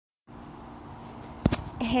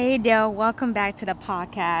Hey there, welcome back to the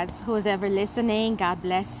podcast. Who's ever listening, God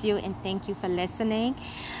bless you and thank you for listening.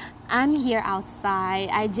 I'm here outside.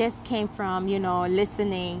 I just came from,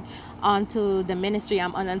 listening onto the ministry.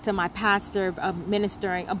 I'm onto my pastor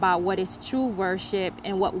ministering about what is true worship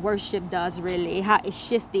and what worship does really, how it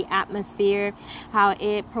shifts the atmosphere, how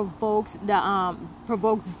it provokes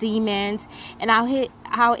demons, and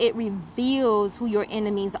how it reveals who your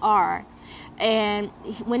enemies are. And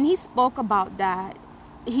when he spoke about that,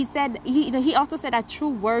 he said he also said that true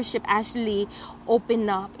worship actually open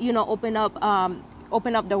up the,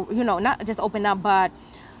 not just open up, but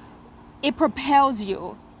it propels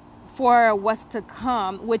you for what's to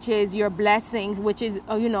come, which is your blessings, which is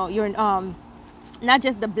your not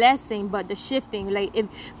just the blessing but the shifting, like if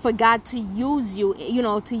for God to use you,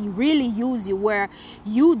 to really use you, where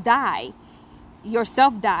you die,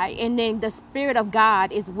 yourself die, and then the Spirit of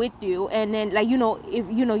God is with you, and then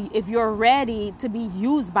if you're ready to be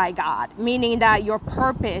used by God, meaning that your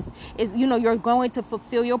purpose is, you're going to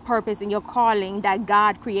fulfill your purpose and your calling that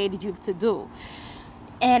God created you to do.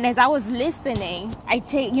 And as I was listening, I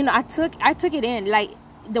took it in, like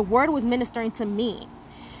the word was ministering to me.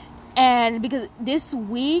 And because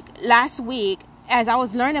last week, as I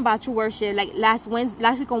was learning about true worship, like last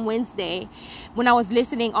week on Wednesday, when I was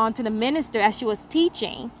listening on to the minister as she was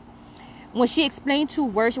teaching, when she explained true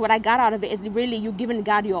worship, what I got out of it is really you giving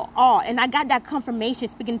God your all. And I got that confirmation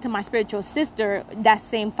speaking to my spiritual sister that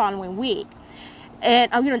same following week.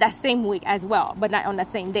 And, that same week as well, but not on the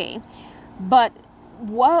same day. But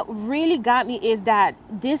what really got me is that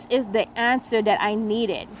this is the answer that I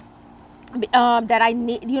needed. That I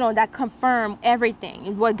need, that confirm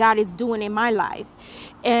everything, what God is doing in my life.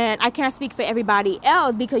 And I can't speak for everybody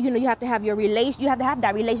else because, you have to have you have to have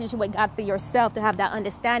that relationship with God for yourself to have that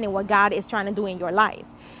understanding what God is trying to do in your life.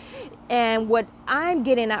 And what I'm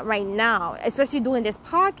getting at right now, especially doing this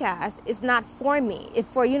podcast, is not for me. If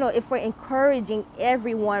for encouraging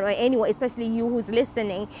everyone or anyone, especially you who's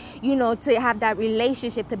listening, to have that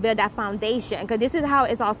relationship, to build that foundation. Because this is how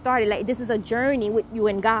it's all started. Like, this is a journey with you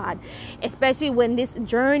and God, especially when this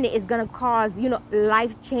journey is going to cause,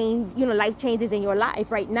 life changes in your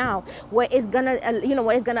life right now, where it's going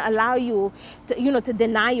to allow you to, to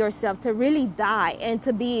deny yourself, to really die, and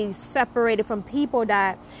to be separated from people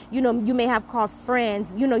that, you may have called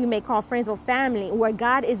friends, you may call friends or family, where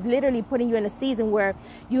God is literally putting you in a season where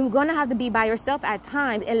you're going to have to be by yourself at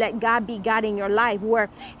times and let God be God in your life, where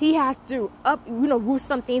he has to root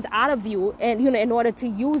some things out of you and, in order to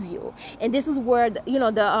use you. And this is where,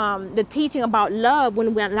 the teaching about love,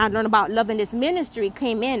 when we learn about love in this ministry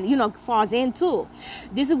came in, falls into.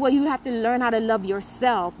 This is where you have to learn how to love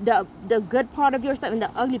yourself, the good part of yourself and the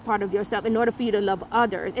ugly part of yourself, in order for you to love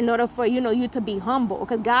others, in order for, you to be humble,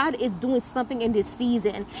 because God is doing something in this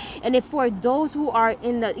season. And if for those who are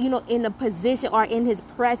in the, in a position or in his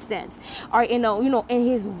presence or in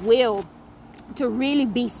his will, to really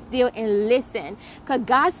be still and listen, because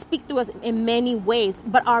God speaks to us in many ways,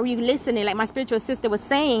 but are we listening? Like my spiritual sister was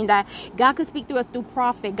saying, that God could speak to us through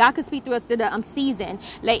prophet, God could speak to us through the season,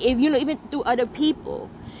 like if even through other people,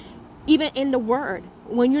 even in the word,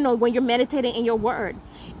 when you're meditating in your word,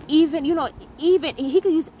 even he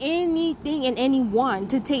could use anything and anyone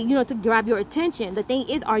to take, to grab your attention. The thing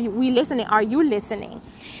is, are you listening?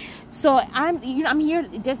 So I'm here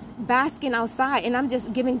just basking outside, and I'm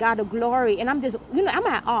just giving God the glory, and I'm just, I'm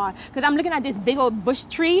at awe, because I'm looking at this big old bush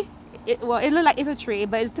tree. It looks like it's a tree,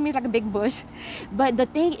 but to me it's like a big bush. But the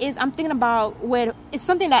thing is, I'm thinking about where it's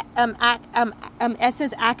something that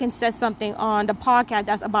Essence Atkins says something on the podcast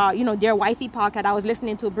that's about, their wifey podcast I was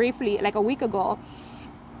listening to briefly like a week ago,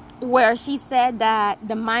 where she said that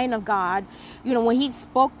the mind of God, when he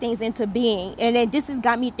spoke things into being. And then this has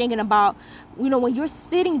got me thinking about, when you're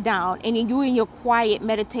sitting down and you're in your quiet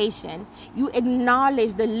meditation, you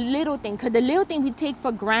acknowledge the little thing, because the little thing we take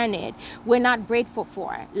for granted, we're not grateful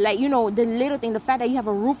for. Like, the little thing, the fact that you have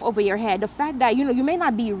a roof over your head, the fact that, you may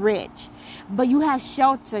not be rich, but you have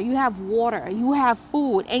shelter, you have water, you have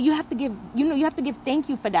food, and you have to give, thank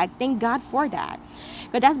you for that. Thank God for that.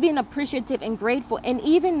 Because that's being appreciative and grateful. And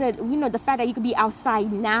even the fact that you could be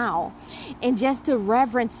outside now and just to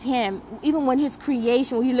reverence him, even when his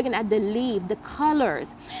creation, when you're looking at the leaves, the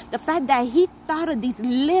colors, the fact that he thought of these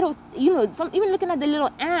little, from even looking at the little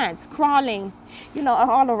ants crawling,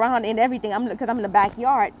 all around and everything. Because I'm in the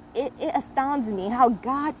backyard. It astounds me how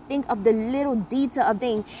God think of the little detail of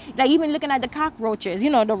things. Like even looking at the cockroaches,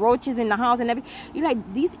 the roaches in the house and everything. You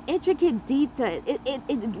like these intricate details.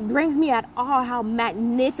 It brings me at awe how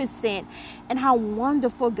magnificent and how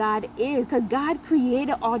wonderful God is. Because God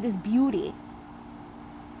created all this beauty.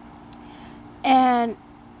 And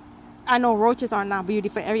I know roaches are not beauty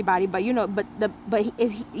for everybody, but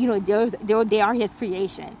they are his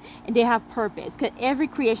creation, and they have purpose. Because every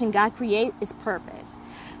creation God create is purpose.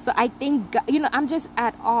 So I think, I'm just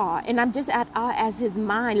at awe, and I'm just at awe as his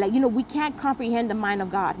mind. Like, we can't comprehend the mind of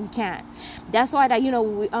God. We can't. That's why that,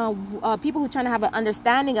 people who trying to have an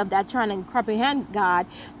understanding of that, trying to comprehend God,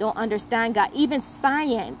 don't understand God. Even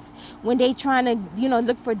science, when they trying to,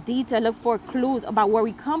 look for detail, look for clues about where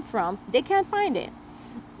we come from, they can't find it.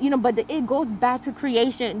 But it goes back to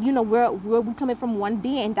creation, where we coming from one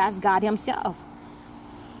being, that's God himself.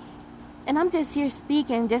 And I'm just here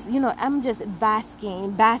speaking, I'm just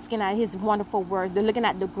basking at his wonderful words. They're looking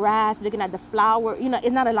at the grass, looking at the flower.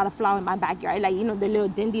 It's not a lot of flower in my backyard, like, the little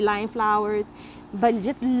dandelion flowers. But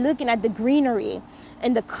just looking at the greenery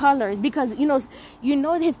and the colors, because,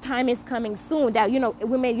 his time is coming soon. That,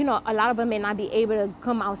 we may, a lot of them may not be able to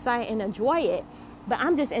come outside and enjoy it. But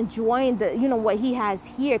I'm just enjoying the, what he has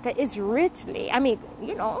here, because it's richly. I mean,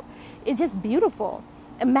 it's just beautiful.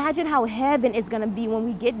 Imagine how heaven is going to be when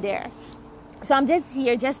we get there. So I'm just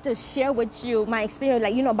here just to share with you my experience,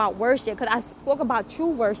 like, about worship, because I spoke about true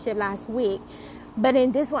worship last week. But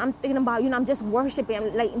in this one, I'm thinking about, I'm just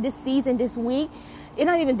worshiping, like, in this season, this week. It's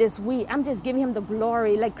not even this week. I'm just giving him the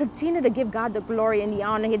glory. Like, continue to give God the glory and the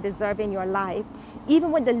honor he deserves in your life.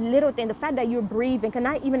 Even with the little thing, the fact that you're breathing, because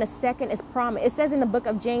not even a second is promised. It says in the book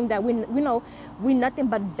of James that we're nothing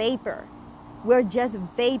but vapor. We're just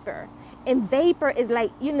vapor. And vapor is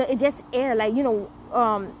like, it's just air, like,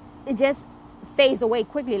 it just fades away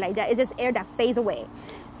quickly like that. It's just air that fades away.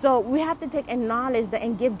 So we have to acknowledge that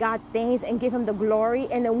and give God thanks and give him the glory.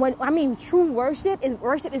 And then true worship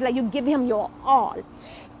is like you give him your all.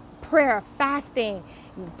 Prayer, fasting,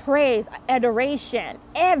 praise, adoration,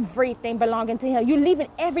 everything belonging to him. You're leaving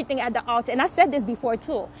everything at the altar. And I said this before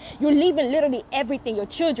too. You're leaving literally everything, your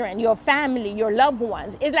children, your family, your loved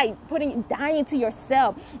ones. It's like dying to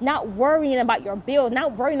yourself, not worrying about your bills,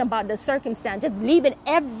 not worrying about the circumstance, just leaving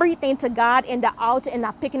everything to God in the altar and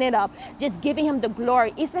not picking it up, just giving him the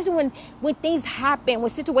glory, especially when things happen, when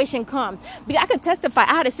situation comes. Because I could testify,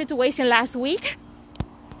 I had a situation last week.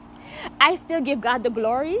 I still give God the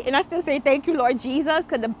glory, and I still say thank you, Lord Jesus,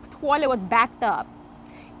 because the toilet was backed up,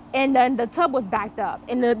 and then the tub was backed up,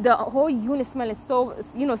 and the whole unit smelling so,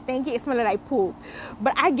 stinky, it smelled like poop.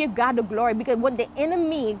 But I give God the glory, because what the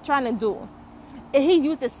enemy trying to do, he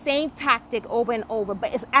used the same tactic over and over.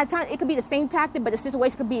 But at times it could be the same tactic, but the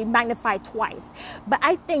situation could be magnified twice. But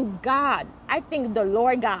I thank God. I thank the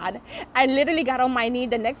Lord God. I literally got on my knee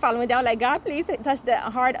the next following day. I was like, God, please touch the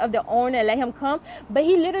heart of the owner and let him come. But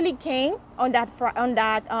he literally came on that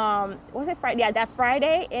was it Friday? Yeah, that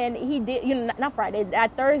Friday, and he did, not Friday,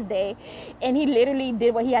 that Thursday, and he literally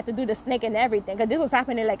did what he had to do, the snake and everything. Because this was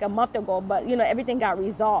happening like a month ago, but everything got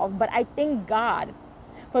resolved. But I thank God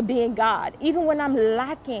for being God, even when I'm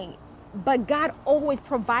lacking. But God always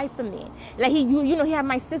provides for me. Like he had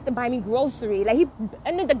my sister buy me grocery.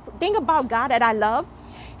 And the thing about God that I love,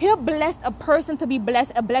 he'll bless a person to be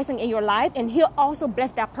blessed, a blessing in your life, and he'll also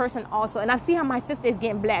bless that person also. And I see how my sister is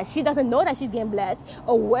getting blessed. She doesn't know that she's getting blessed,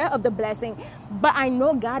 aware of the blessing, but I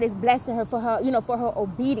know God is blessing her for her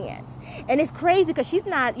obedience. And it's crazy because she's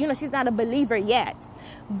not a believer yet.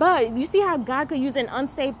 But you see how God could use an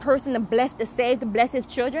unsaved person to bless the saved, to bless his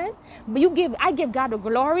children? But I give God the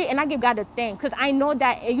glory, and I give God the thanks, because I know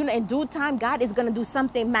that, in due time, God is going to do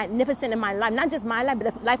something magnificent in my life. Not just my life,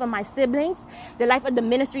 but the life of my siblings, the life of the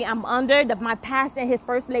ministry I'm under, my pastor and his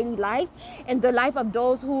first lady life, and the life of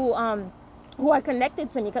those who are connected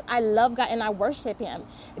to me, because I love God and I worship him.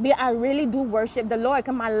 Because I really do worship the Lord,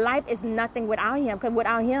 because my life is nothing without him, because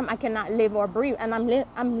without him I cannot live or breathe. And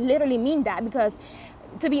I'm literally mean that, because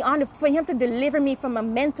to be honest, for him to deliver me from a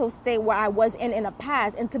mental state where I was in the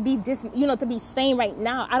past, and to be to be sane right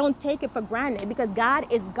now, I don't take it for granted, because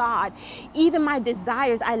God is God. Even my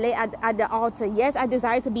desires I lay at the altar. Yes, I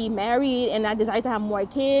desire to be married, and I desire to have more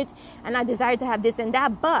kids, and I desire to have this and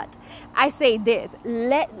that. But I say this: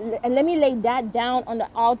 let me lay that down on the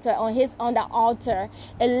altar, on the altar,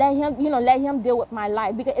 and let him deal with my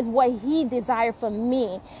life, because it's what he desired for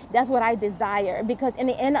me. That's what I desire. Because in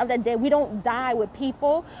the end of the day, we don't die with people.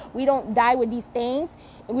 We don't die with these things,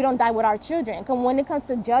 and we don't die with our children. Because when it comes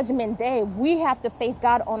to judgment day, we have to face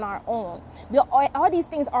God on our own. All these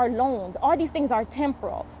things are loans. All these things are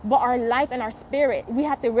temporal. But our life and our spirit, we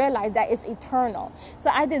have to realize that it's eternal. So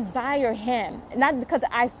I desire him, not because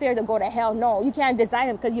I fear to go to hell. No, you can't desire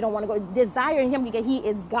him because you don't want to go. Desire him because he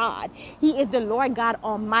is God. He is the Lord God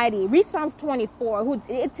Almighty. Read Psalms 24.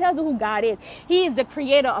 It tells you who God is. He is the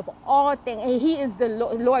creator of all things. And he is the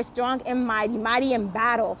Lord strong and mighty in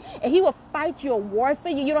battle, and he will fight your war for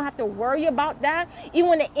you. You don't have to worry about that. Even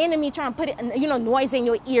when the enemy trying to put it, noise in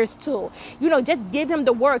your ears too. Just give him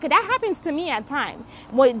the word. Because that happens to me at times.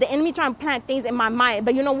 When the enemy trying to plant things in my mind.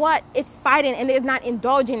 But you know what? It's fighting and it's not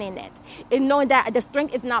indulging in it. And knowing that the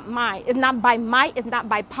strength is not mine. It's not by might. It's not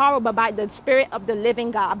by power, but by the Spirit of the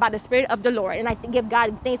living God, by the Spirit of the Lord. And I give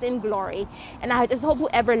God thanks and glory. And I just hope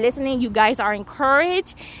whoever listening, you guys are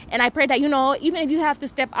encouraged. And I pray that, even if you have to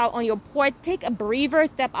step out on your porch, take a breather,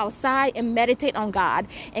 step outside and meditate on God.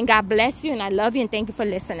 And God bless you. And I love you. And thank you for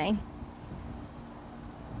listening.